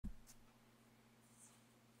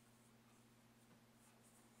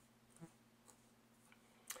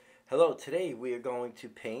Hello, today we are going to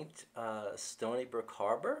paint Stonybrook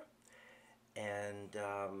Harbor, and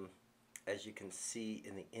as you can see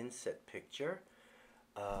in the inset picture,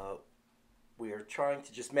 uh, we are trying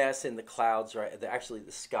to just mass in the clouds, right? Actually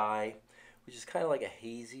the sky, which is kind of like a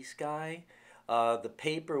hazy sky. The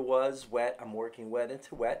paper was wet. I'm working wet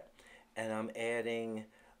into wet, and I'm adding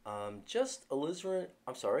just ultramarine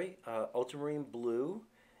blue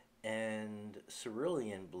and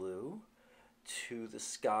cerulean blue to the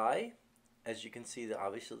sky. As you can see,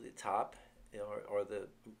 obviously the top, or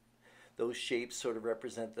those shapes sort of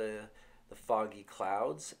represent the foggy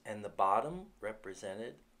clouds, and the bottom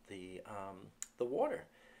represented the water.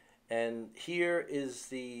 And here is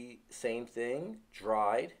the same thing,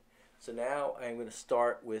 dried. So now I'm going to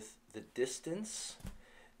start with the distance.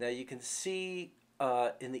 Now you can see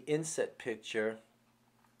in the inset picture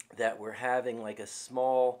that we're having like a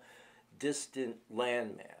small distant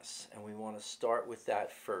landmass, and we want to start with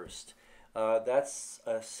that first. That's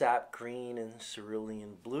a sap green and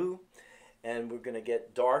cerulean blue, and we're going to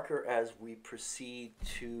get darker as we proceed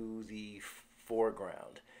to the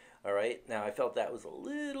foreground. All right, now I felt that was a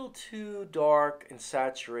little too dark and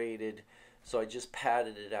saturated, so I just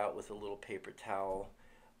patted it out with a little paper towel.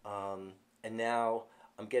 And now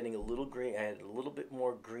I'm getting a little green. I added a little bit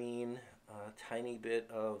more green, a tiny bit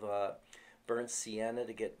of burnt sienna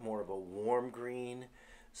to get more of a warm green,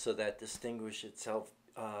 so that distinguish itself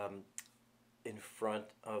in front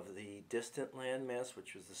of the distant landmass,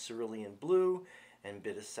 which was the cerulean blue and a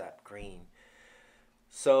bit of sap green.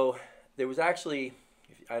 So there was actually,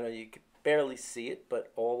 I know you could barely see it,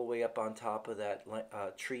 but all the way up on top of that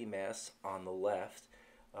tree mass on the left,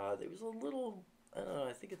 there was a little, I don't know,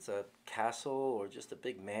 I think it's a castle or just a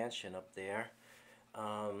big mansion up there,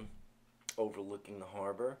 overlooking the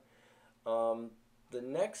harbor. The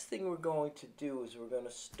next thing we're going to do is we're going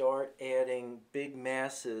to start adding big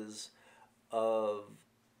masses of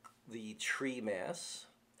the tree mass.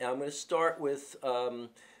 And I'm going to start with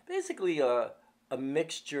basically a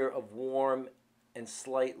mixture of warm and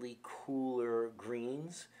slightly cooler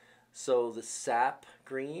greens. So the sap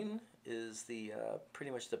green is the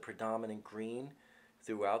pretty much the predominant green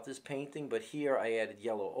throughout this painting, but here I added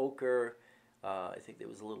yellow ochre. I think there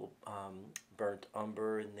was a little burnt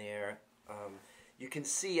umber in there. You can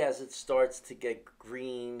see as it starts to get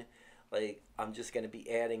green, like I'm just going to be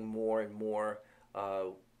adding more and more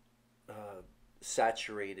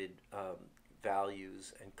saturated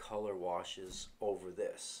values and color washes over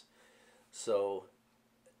this. So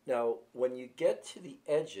now when you get to the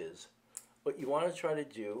edges, what you want to try to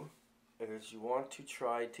do is you want to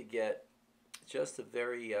try to get just a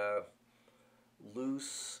very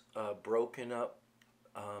loose, broken up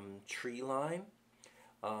tree line.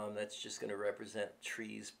 That's just going to represent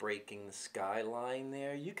trees breaking the skyline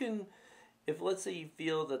there. You can, if let's say you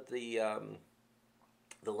feel that the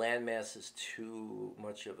landmass is too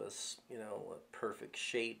much of a, a perfect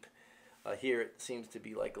shape, here it seems to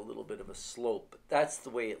be like a little bit of a slope. But that's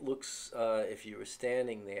the way it looks if you were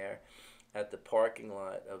standing there at the parking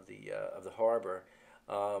lot of the harbor.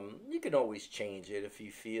 You can always change it if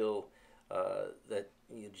you feel that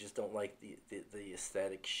you just don't like the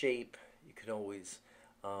aesthetic shape. You can always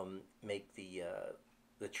make the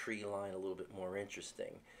tree line a little bit more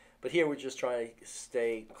interesting. But here we're just trying to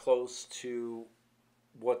stay close to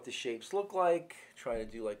what the shapes look like, trying to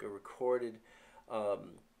do like a recorded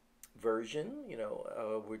version.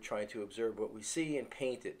 We're trying to observe what we see and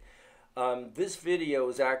paint it. This video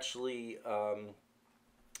is actually a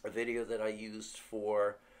video that I used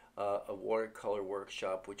for a watercolor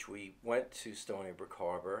workshop, which we went to Stonybrook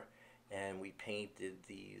Harbor, and we painted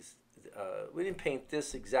these. We didn't paint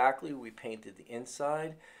this exactly, we painted the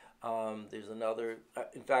inside. There's another,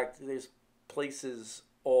 in fact, there's places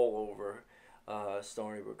all over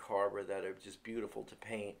Stonybrook Harbor that are just beautiful to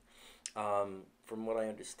paint. From what I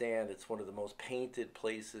understand, it's one of the most painted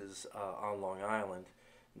places on Long Island,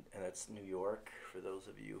 and that's New York, for those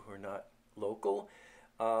of you who are not local.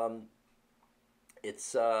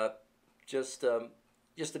 It's just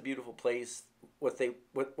a beautiful place. What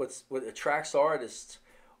attracts artists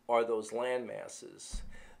are those land masses.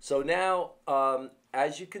 So now,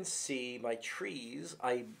 as you can see, my trees,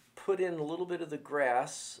 I put in a little bit of the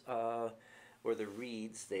grass or the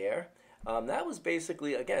reeds there. That was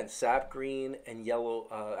basically, again, sap green and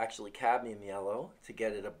yellow, actually cadmium yellow, to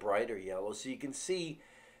get it a brighter yellow. So you can see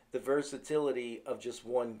the versatility of just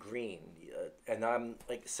one green. And I'm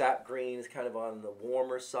like, sap green is kind of on the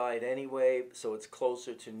warmer side anyway, so it's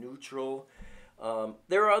closer to neutral.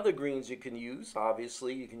 There are other greens you can use.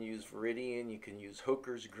 Obviously, you can use Viridian, you can use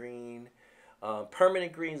Hooker's green.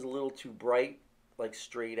 Permanent green is a little too bright, like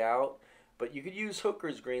straight out, But you could use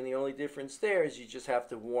Hooker's green. The only difference there is you just have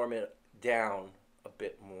to warm it down a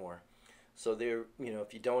bit more. So there, you know,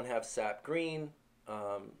 if you don't have sap green,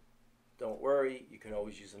 don't worry. You can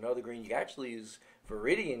always use another green. You can actually use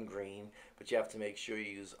Viridian green, but you have to make sure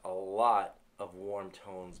you use a lot of warm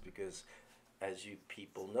tones because, as you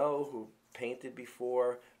people know who painted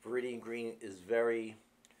before, Viridian green is very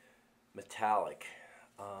metallic.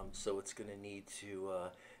 So it's going to need to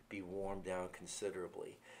be warmed down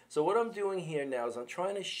considerably. So what I'm doing here now is I'm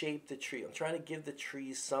trying to shape the tree. I'm trying to give the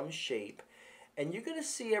trees some shape. And you're going to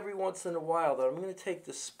see every once in a while that I'm going to take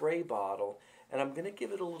the spray bottle and I'm going to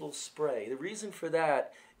give it a little spray. The reason for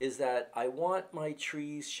that is that I want my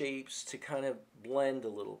trees' shapes to kind of blend a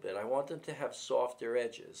little bit. I want them to have softer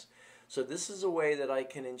edges. So this is a way that I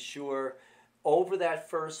can ensure over that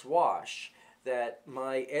first wash that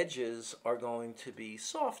my edges are going to be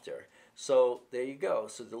softer. So there you go.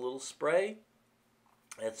 So the little spray,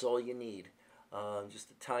 that's all you need.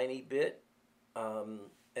 Just a tiny bit.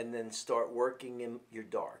 And then start working in your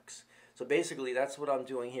darks. So basically that's what I'm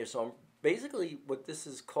doing here. So I'm basically what this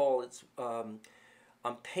is called, it's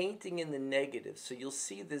I'm painting in the negative. So you'll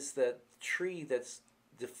see that tree that's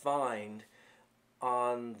defined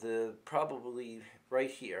on the probably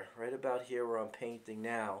right here, right about here where I'm painting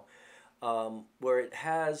now, where it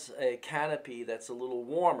has a canopy that's a little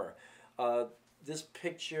warmer. This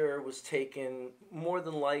picture was taken more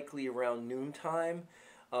than likely around noontime.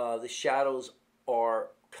 The shadows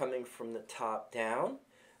are coming from the top down,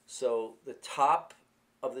 so the tops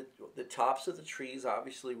of the trees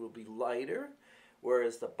obviously will be lighter,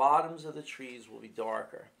 whereas the bottoms of the trees will be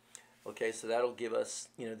darker. Okay, so that'll give us,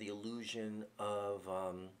 you know, the illusion of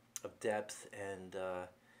depth and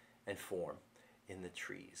form in the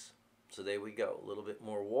trees. So there we go. A little bit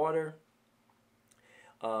more water.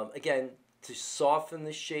 Again, to soften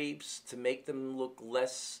the shapes, to make them look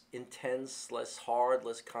less intense, less hard,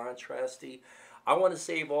 less contrasty. I want to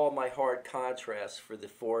save all my hard contrast for the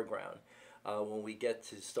foreground when we get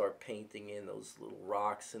to start painting in those little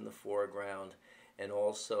rocks in the foreground and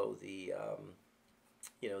also the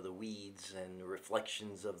you know, the weeds and the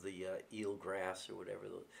reflections of the eelgrass or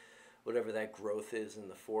whatever that growth is in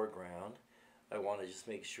the foreground. I want to just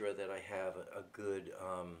make sure that I have a good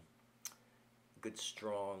good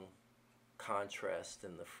strong contrast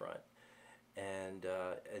in the front. And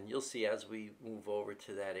you'll see as we move over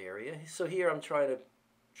to that area. So here I'm trying to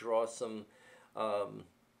draw some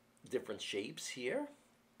different shapes here,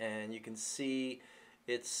 and you can see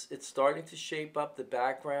it's starting to shape up the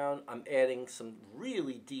background. I'm adding some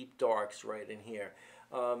really deep darks right in here.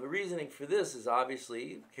 The reasoning for this is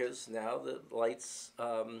obviously because now the lights,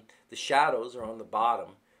 the shadows are on the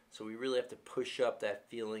bottom, so we really have to push up that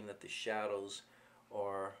feeling that the shadows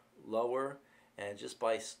are lower. And just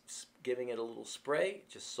by giving it a little spray, it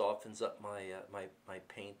just softens up my my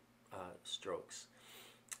paint strokes.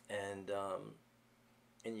 And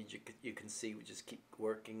you can see we just keep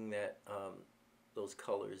working that those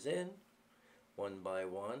colors in one by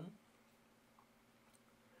one.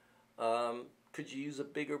 Could you use a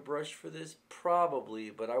bigger brush for this? Probably,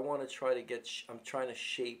 but I want to try to get. I'm trying to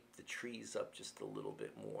shape the trees up just a little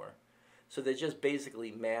bit more, so they're just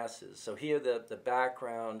basically masses. So here the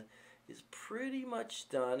background is pretty much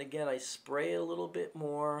done. Again, I spray a little bit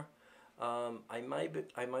more. I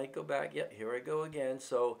might go back. Yeah, here I go again.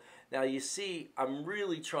 So now you see I'm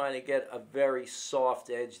really trying to get a very soft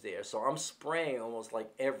edge there. So I'm spraying almost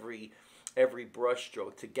like every brush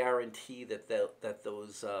stroke to guarantee that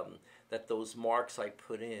that those marks I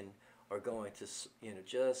put in are going to, you know,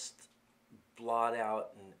 just blot out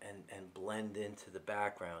and blend into the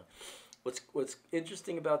background. What's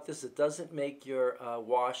interesting about this, it doesn't make your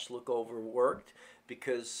wash look overworked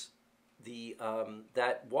because the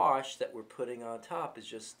that wash that we're putting on top is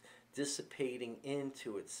just dissipating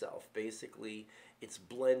into itself. Basically, it's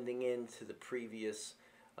blending into the previous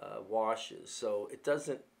washes, so it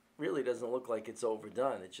really doesn't look like it's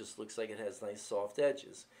overdone. It just looks like it has nice soft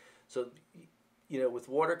edges. So, you know, with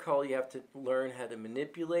watercolor, you have to learn how to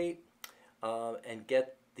manipulate and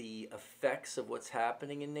get the effects of what's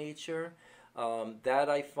happening in nature. That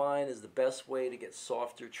I find is the best way to get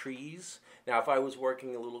softer trees. Now if I was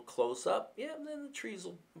working a little close up, yeah, then the trees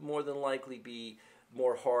will more than likely be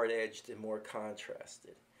more hard edged and more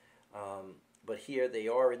contrasted. But here they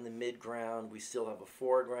are in the midground. We still have a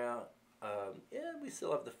foreground. Yeah, we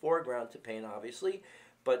still have the foreground to paint obviously,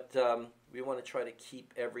 but we want to try to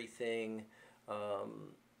keep everything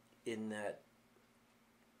in that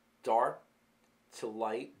dark to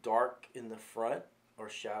light. Dark in the front, our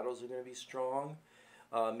shadows are going to be strong,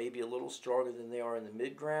 maybe a little stronger than they are in the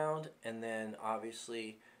midground, and then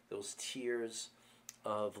obviously those tiers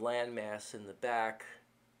of landmass in the back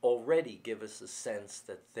already give us a sense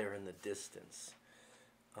that they're in the distance.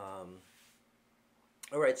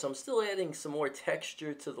 All right, so I'm still adding some more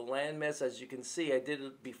texture to the landmass. As you can see, I did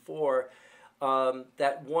it before.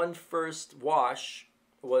 That one first wash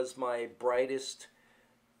was my brightest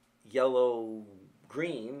yellow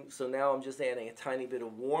green, so now I'm just adding a tiny bit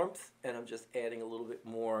of warmth, and I'm just adding a little bit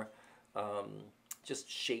more just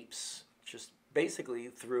shapes, just basically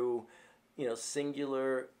through, you know,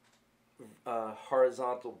 singular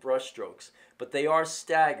horizontal brush strokes. But they are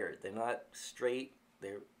staggered. They're not straight.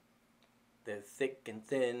 They're thick and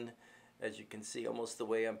thin, as you can see, almost the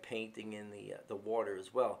way I'm painting in the water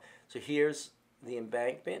as well. So here's the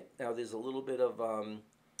embankment. Now there's a little bit of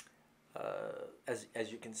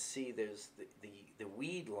as you can see, there's the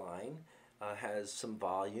weed line has some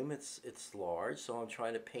volume. It's large, so I'm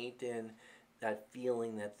trying to paint in that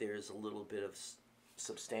feeling that there's a little bit of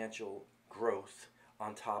substantial growth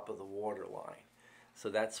on top of the water line. So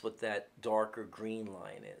that's what that darker green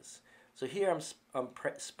line is. So here I'm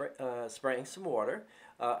spraying some water.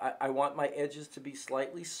 I want my edges to be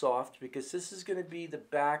slightly soft because this is going to be the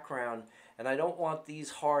background, and I don't want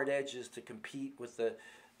these hard edges to compete with the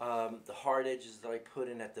hard edges that I put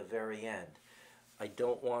in at the very end. I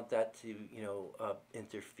don't want that to, you know,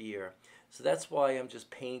 interfere. So that's why I'm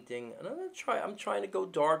just painting, and I'm trying to go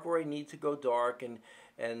dark where I need to go dark,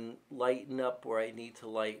 and lighten up where I need to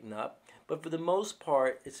lighten up. But for the most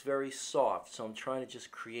part, it's very soft. So I'm trying to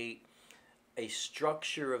just create a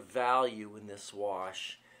structure of value in this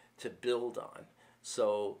wash to build on.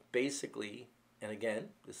 So basically, and again,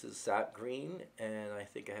 this is sap green, and I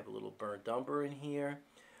think I have a little burnt umber in here.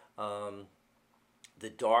 The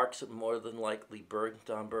darks are more than likely burnt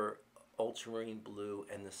umber, ultramarine blue,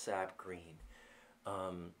 and the sap green.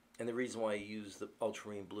 And the reason why I use the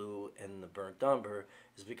ultramarine blue and the burnt umber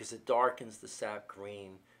is because it darkens the sap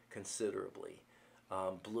green considerably.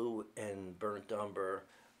 Blue and burnt umber,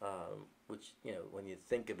 which, you know, when you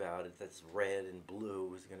think about it, that's red and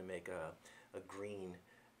blue, is going to make a green,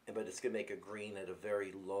 but it's going to make a green at a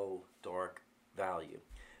very low dark value.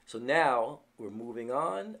 So now we're moving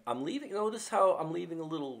on. Notice how I'm leaving a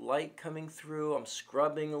little light coming through. I'm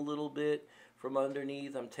scrubbing a little bit from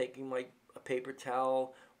underneath. I'm taking a paper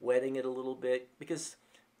towel, wetting it a little bit, because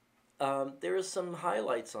there are some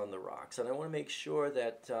highlights on the rocks, and I want to make sure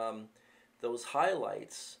that those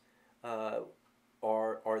highlights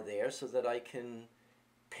are there so that I can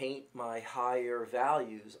paint my higher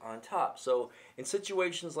values on top. So in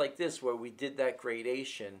situations like this where we did that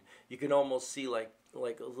gradation, you can almost see like a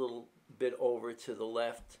little bit over to the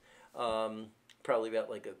left, probably about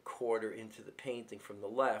like a quarter into the painting from the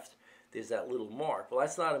left, there's that little mark. Well,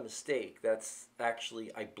 that's not a mistake. That's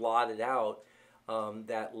actually, I blotted out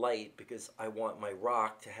that light because I want my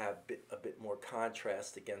rock to have a bit more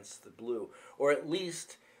contrast against the blue, or at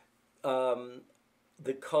least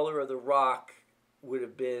the color of the rock would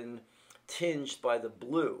have been tinged by the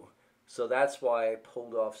blue. So that's why I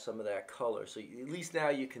pulled off some of that color. So at least now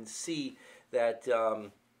you can see that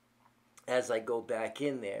as I go back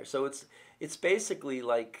in there. So it's basically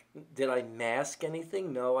like, did I mask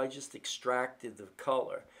anything? No, I just extracted the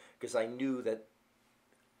color because I knew that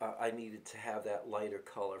I needed to have that lighter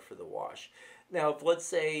color for the wash. Now, if let's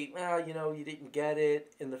say, you know, you didn't get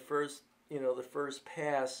it in the first, the first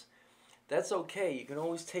pass, that's okay. You can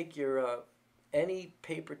always take your any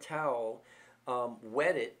paper towel,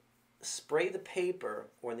 wet it, spray the paper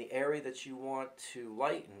or in the area that you want to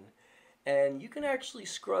lighten, and you can actually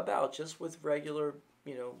scrub out just with regular,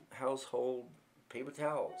 household paper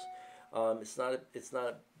towels. It's not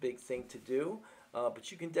a big thing to do,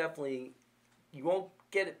 but you can definitely, you won't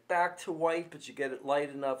get it back to white, but you get it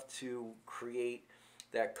light enough to create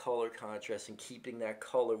that color contrast and keeping that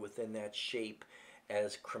color within that shape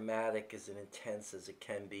as chromatic, as intense as it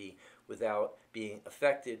can be without being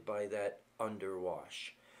affected by that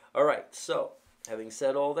underwash. All right, so having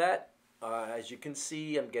said all that, as you can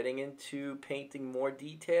see, I'm getting into painting more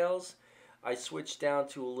details. I switched down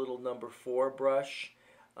to a little number 4 brush,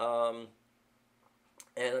 and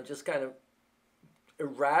I'm just kind of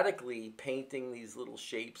erratically painting these little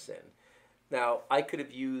shapes in. Now, I could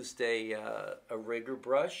have used a rigger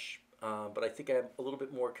brush, but I think I have a little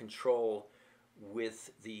bit more control with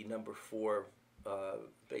the number 4.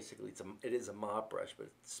 Basically, it is a mop brush, but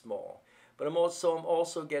it's small. But I'm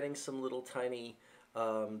also getting some little tiny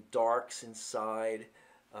darks inside.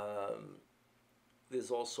 There's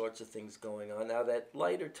all sorts of things going on. Now, that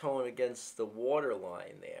lighter tone against the water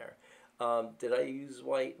line there, did I use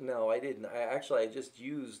white? No, I didn't. I just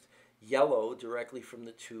used yellow directly from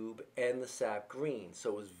the tube and the sap green. So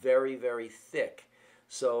it was very, very thick.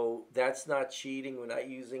 So that's not cheating. We're not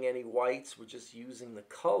using any whites. We're just using the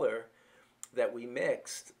color that we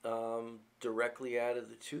mixed directly out of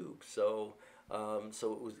the tube. So it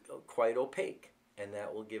was quite opaque, and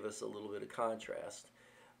that will give us a little bit of contrast.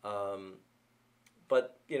 Um,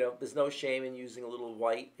 but there's no shame in using a little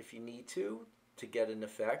white if you need to get an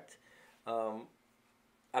effect. Um,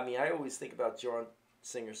 I mean, I always think about John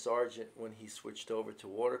Singer Sargent when he switched over to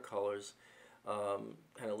watercolors, kind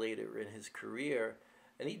of later in his career,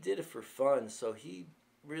 and he did it for fun. So he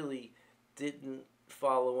really didn't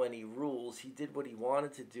follow any rules. He did what he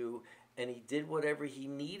wanted to do, and he did whatever he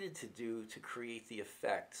needed to do to create the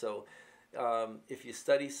effect. So if you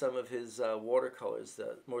study some of his watercolors,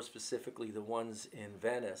 more specifically the ones in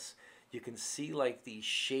Venice, you can see like these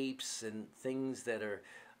shapes and things that are,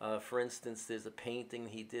 for instance, there's a painting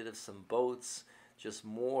he did of some boats just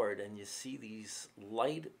moored, and you see these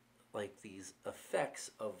light, like these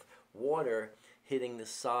effects of water hitting the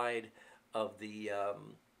side of the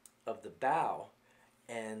bow,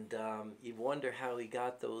 and you wonder how he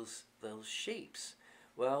got those shapes.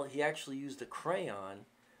 Well, he actually used a crayon,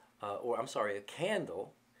 or I'm sorry, a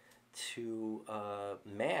candle, to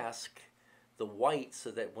mask the white,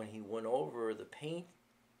 so that when he went over the paint,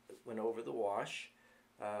 went over the wash,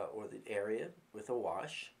 or the area with a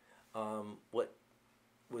wash, what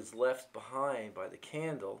was left behind by the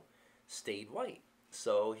candle stayed white.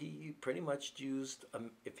 So he pretty much used,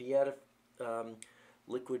 if he had a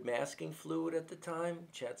liquid masking fluid at the time,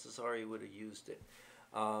 chances are he would have used it.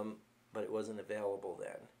 But it wasn't available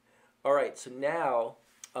then. All right, so now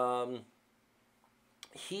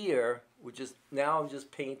here I'm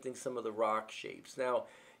just painting some of the rock shapes. Now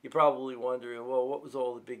you're probably wondering, well, what was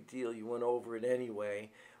all the big deal? You went over it anyway.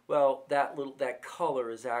 Well, that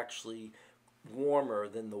color is actually warmer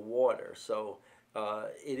than the water, so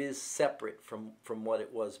it is separate from what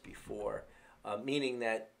it was before, meaning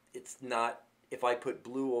that it's not. If I put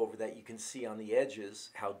blue over that, you can see on the edges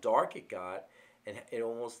how dark it got, and it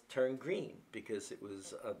almost turned green because it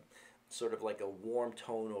was sort of like a warm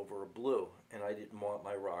tone over a blue, and I didn't want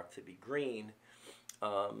my rock to be green.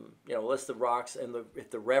 Unless the rocks and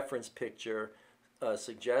if the reference picture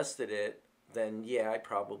suggested it, then yeah, I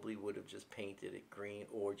probably would have just painted it green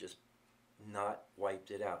or just not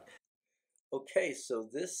wiped it out. Okay, so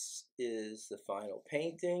this is the final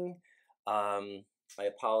painting. I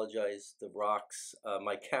apologize, the rocks,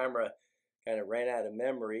 my camera kind of ran out of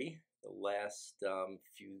memory the last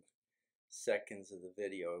few seconds of the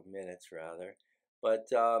video, minutes rather. But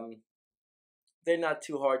they're not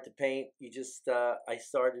too hard to paint. You just, I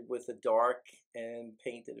started with a dark and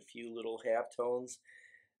painted a few little halftones.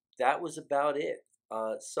 That was about it.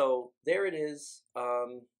 So there it is.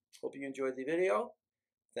 Hope you enjoyed the video.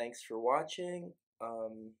 Thanks for watching.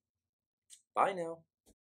 Bye now.